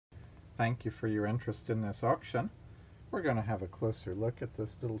thank you for your interest in this auction. We're going to have a closer look at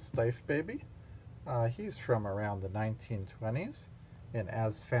this little Steiff baby. He's from around the 1920s in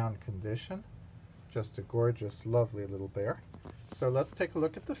as-found condition. Just a gorgeous, lovely little bear. So let's take a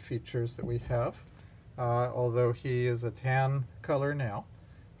look at the features that we have. Although he is a tan color now,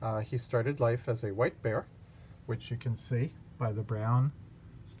 he started life as a white bear, which you can see by the brown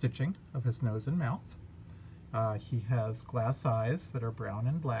stitching of his nose and mouth. He has glass eyes that are brown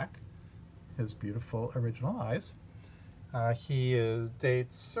and black, his beautiful original eyes. He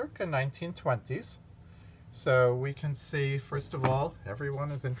dates circa 1920s. So we can see, first of all,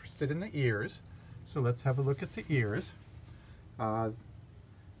 everyone is interested in the ears. So let's have a look at the ears.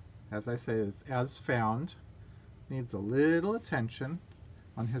 As I say, it's as found. Needs a little attention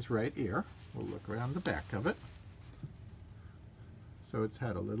on his right ear. We'll look around the back of it. So it's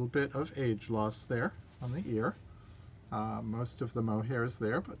had a little bit of age loss there on the ear. Most of the mohair is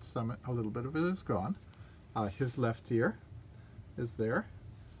there, but a little bit of it is gone. His left ear is there.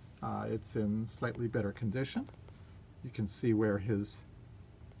 It's in slightly better condition. You can see where his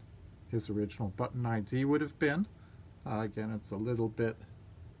original button ID would have been. Again, it's a little bit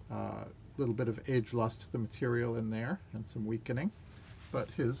of age loss to the material in there and some weakening, but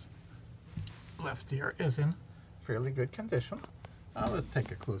his left ear is in fairly good condition. Let's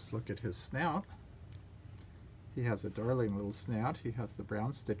take a close look at his snout. He has a darling little snout. He has the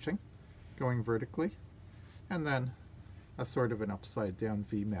brown stitching going vertically, and then a sort of an upside down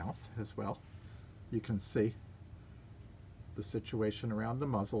V mouth as well. You can see the situation around the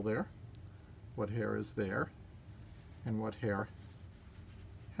muzzle there, what hair is there, and what hair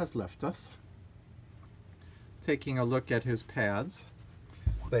has left us. Taking a look at his pads,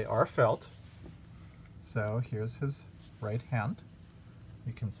 they are felt. So here's his right hand.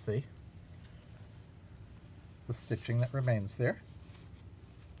 You can see the stitching that remains there.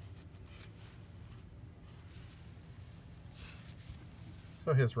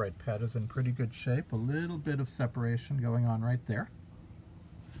 So his right pad is in pretty good shape. A little bit of separation going on right there.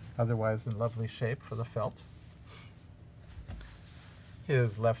 Otherwise in lovely shape for the felt.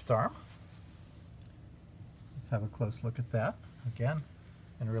 His left arm. Let's have a close look at that. Again,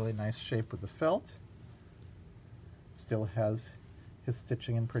 in really nice shape with the felt. Still has his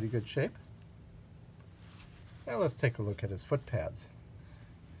stitching in pretty good shape. Now let's take a look at his foot pads.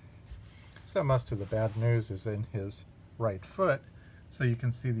 So most of the bad news is in his right foot. So you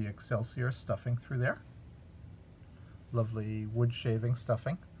can see the Excelsior stuffing through there. Lovely wood shaving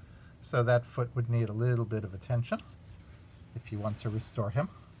stuffing. So that foot would need a little bit of attention if you want to restore him.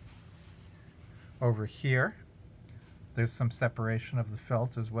 Over here, there's some separation of the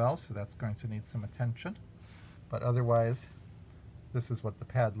felt as well, so that's going to need some attention. But otherwise, this is what the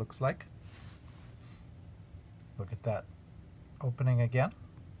pad looks like. Look at that opening again.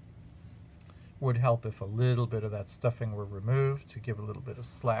 Would help if a little bit of that stuffing were removed to give a little bit of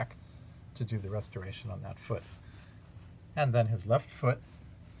slack to do the restoration on that foot. And then his left foot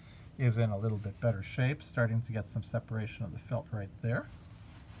is in a little bit better shape, starting to get some separation of the felt right there,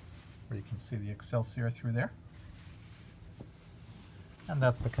 where you can see the Excelsior through there. And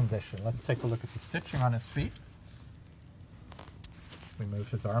that's the condition. Let's take a look at the stitching on his feet. We move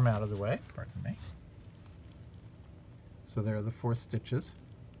his arm out of the way, pardon me. So there are the 4 stitches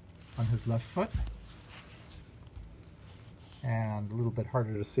on his left foot, and a little bit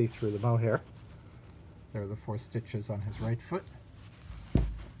harder to see through the mohair. There are the 4 stitches on his right foot.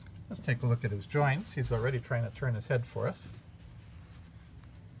 Let's take a look at his joints. He's already trying to turn his head for us.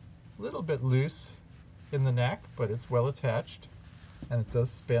 A little bit loose in the neck, but it's well attached, and it does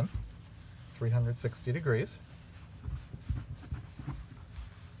spin 360 degrees.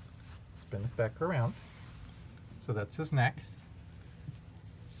 Spin it back around. So that's his neck.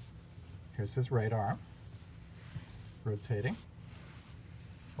 Here's his right arm, rotating.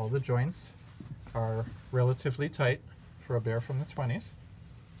 All the joints are relatively tight for a bear from the 20s.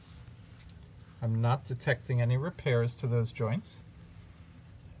 I'm not detecting any repairs to those joints.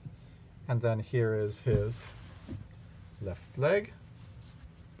 And then here is his left leg.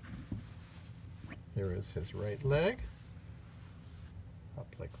 Here is his right leg.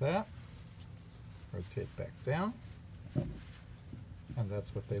 Up like that. Rotate back down. And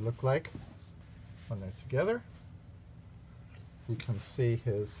that's what they look like when they're together. You can see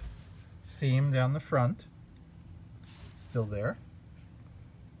his seam down the front, still there.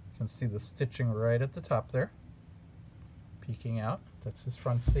 You can see the stitching right at the top there, peeking out. That's his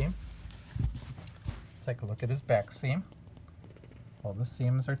front seam. Take a look at his back seam. All the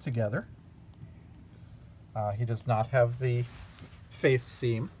seams are together. He does not have the face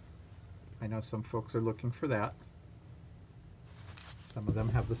seam. I know some folks are looking for that. Some of them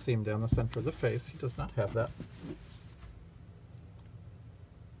have the seam down the center of the face. He does not have that.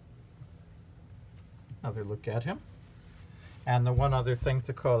 Another look at him. And the one other thing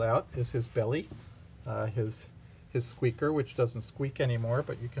to call out is his belly, his squeaker, which doesn't squeak anymore,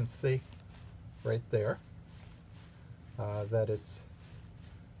 but you can see right there that it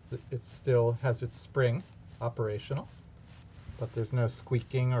still has its spring operational, but there's no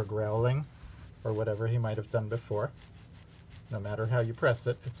squeaking or growling or whatever he might have done before. No matter how you press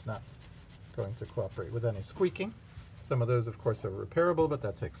it, it's not going to cooperate with any squeaking. Some of those, of course, are repairable, but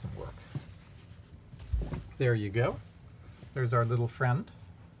that takes some work. There you go. There's our little friend.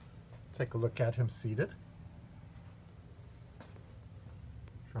 Take a look at him seated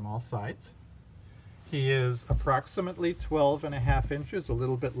from all sides. He is approximately 12.5 inches, a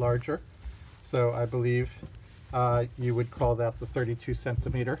little bit larger. So I believe you would call that the 32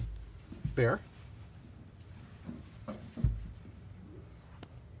 centimeter bear.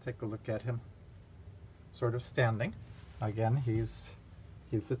 Take a look at him sort of standing. Again, he's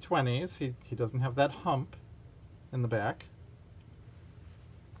the 20s. He doesn't have that hump in the back.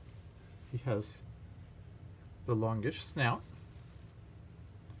 He has the longish snout.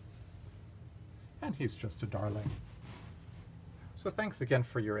 And he's just a darling. So thanks again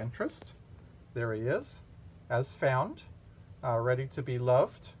for your interest. There he is, as found, ready to be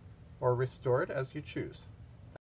loved or restored as you choose.